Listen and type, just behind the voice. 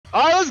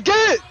All right, let's get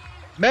it.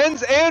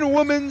 Men's and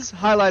women's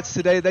highlights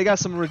today. They got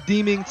some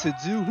redeeming to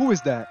do. Who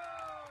is that?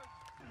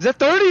 Is that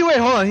 30? Wait,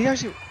 hold on. He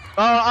actually...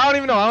 I don't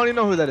even know. I don't even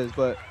know who that is,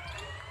 but...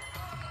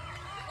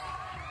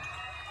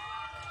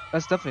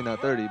 That's definitely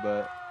not 30,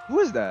 but... Who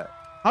is that?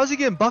 How's he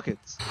getting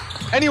buckets?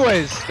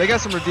 Anyways, they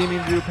got some redeeming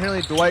to do.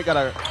 Apparently, Dwight got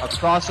a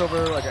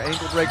crossover, like an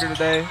ankle breaker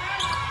today.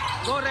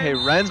 Okay,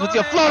 RHENZ with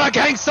your Florida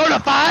Gang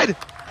certified!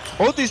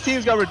 Both these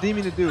teams got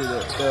redeeming to do.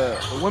 The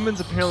women's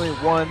apparently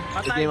won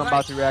the game I'm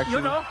about to react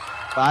to.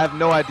 But I have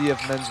no idea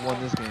if men's won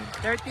this game.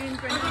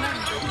 13-29.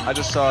 I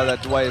just saw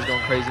that Dwight is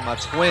going crazy. My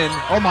twin.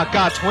 Oh my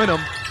God, twin him.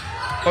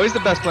 Oh, he's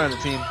the best player on the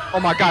team. Oh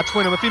my God,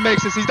 twin him. If he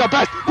makes this, he's the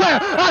best player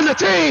on the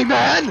team,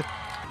 man!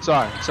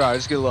 Sorry. I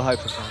just get a little hype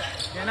for fun.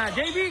 Yeah,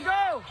 JB,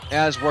 go!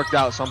 Yeah, it's worked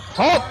out, so I'm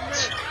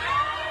pumped.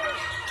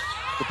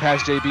 Good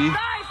pass, JB.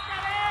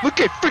 Look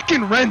at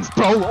freaking RHENZ,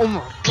 bro. Oh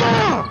my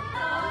God.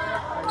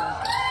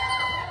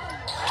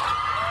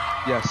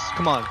 Yes,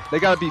 come on. They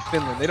gotta beat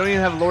Finland. They don't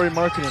even have Lori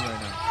marketing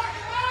right now.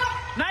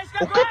 Nice,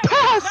 oh, good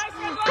pass!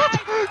 Good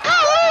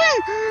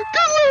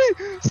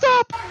lay!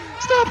 Stop!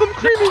 I'm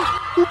creaming.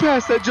 Who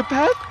passed that?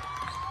 Japeth?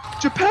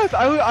 Japeth,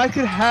 I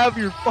could have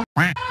your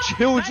fucking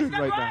children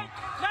right now.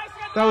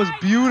 That was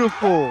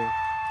beautiful.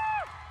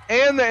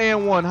 And the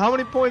and one. How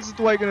many points is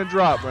Dwight gonna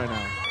drop right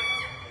now?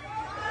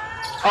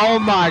 Oh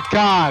my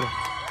God.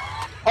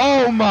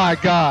 Oh my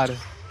God.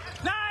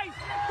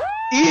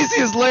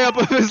 Easiest layup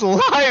of his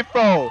life,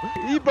 bro.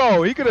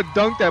 He could have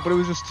dunked that, but it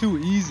was just too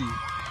easy.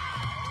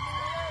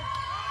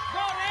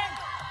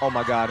 Oh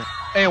my God.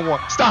 And one.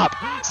 Stop!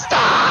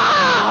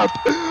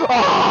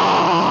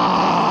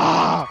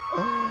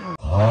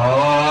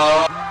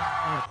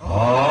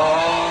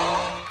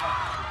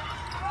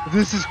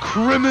 This is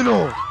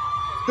criminal.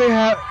 They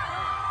have...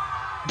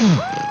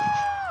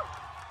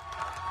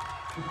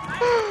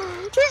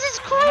 This is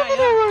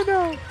criminal right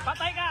now.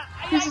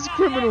 This is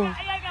criminal.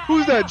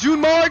 Who's that?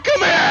 June Mara?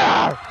 Come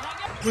here!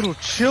 Little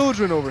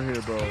children over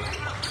here, bro.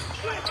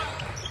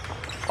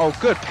 Oh,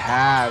 good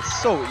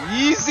pass. So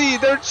easy.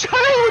 They're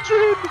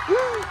children.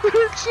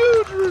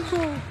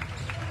 Bro.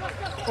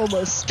 Oh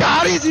my,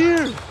 Scottie's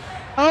here.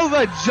 How have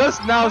I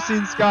just now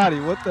seen Scottie?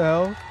 What the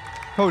hell?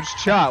 Coach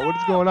Chot, what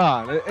is going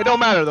on? It don't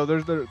matter though.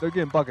 They're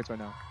getting buckets right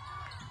now.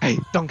 Hey,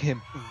 dunk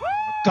him. Oh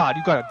my God,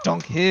 you gotta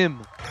dunk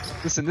him.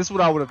 Listen, this is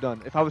what I would have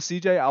done. If I was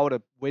CJ, I would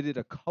have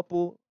waited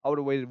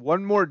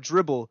one more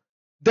dribble.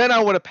 Then I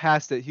would have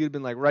passed it. He would have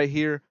been like right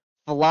here,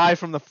 fly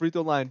from the free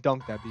throw line,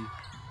 dunk that B.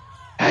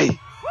 Hey,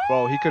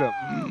 bro, he could have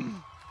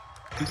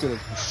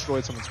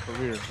destroyed someone's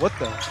career. What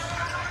the?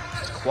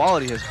 His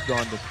quality has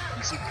gone to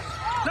PC.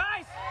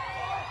 Nice.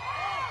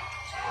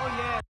 Oh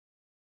yeah.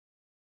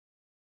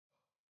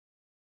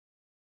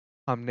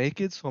 I'm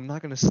naked, so I'm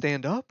not gonna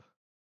stand up,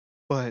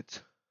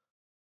 but.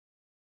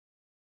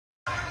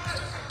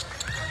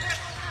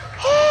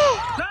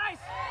 Nice.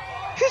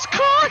 His career!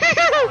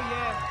 Oh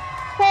yeah.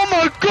 Oh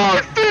my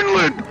God,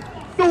 Finland!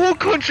 The whole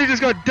country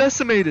just got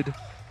decimated.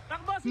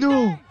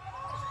 No.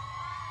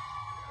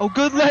 Oh,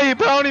 good lay,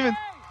 but I don't even...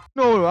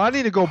 No, I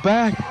need to go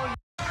back.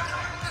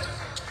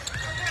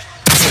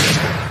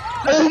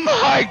 Oh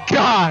my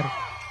God!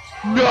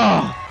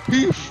 No!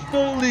 He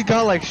fully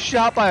got like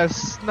shot by a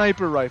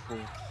sniper rifle.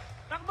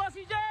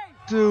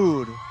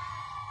 Dude.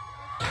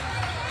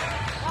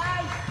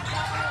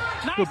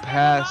 Good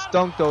pass.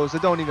 Dunk those.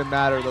 It don't even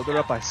matter though. They're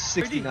up by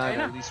 69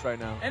 at least right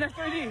now.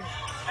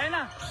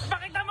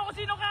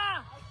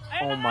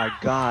 Oh my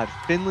God.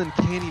 Finland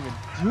can't even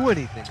do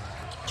anything.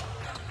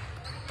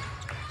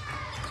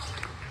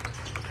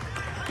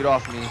 Get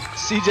off me.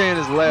 CJ and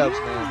his layups,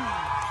 man.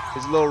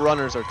 His little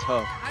runners are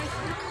tough.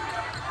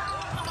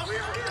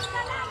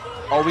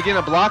 Oh, we getting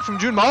a block from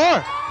June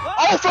Mar.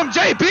 Oh, from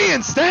JB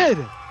instead.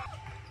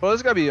 Bro, this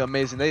is gonna be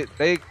amazing.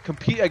 They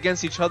compete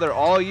against each other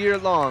all year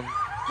long.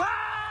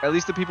 At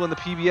least the people in the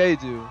PBA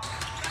do.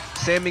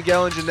 San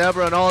Miguel and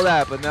Ginebra and all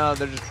that, but now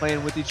they're just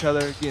playing with each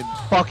other, getting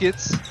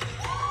buckets.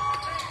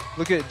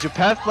 Look at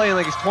Japeth playing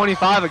like he's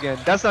 25 again.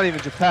 That's not even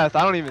Japeth.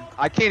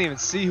 I can't even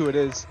see who it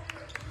is.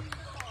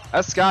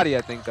 That's Scottie,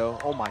 I think, though.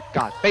 Oh my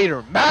God,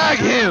 Bader, mag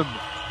him!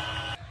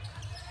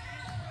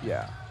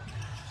 Yeah,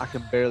 I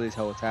can barely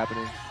tell what's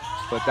happening,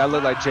 but that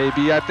looked like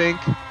JB, I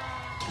think.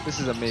 This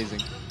is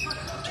amazing.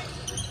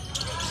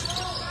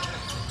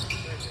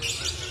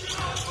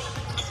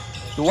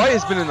 Dwight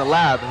has been in the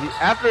lab.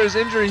 After his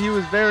injury, he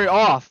was very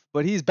off,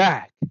 but he's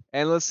back.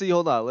 And let's see,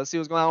 hold on. Let's see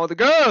what's going on with the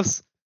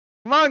girls.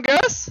 Come on,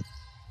 girls.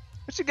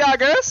 What you got,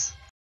 girls?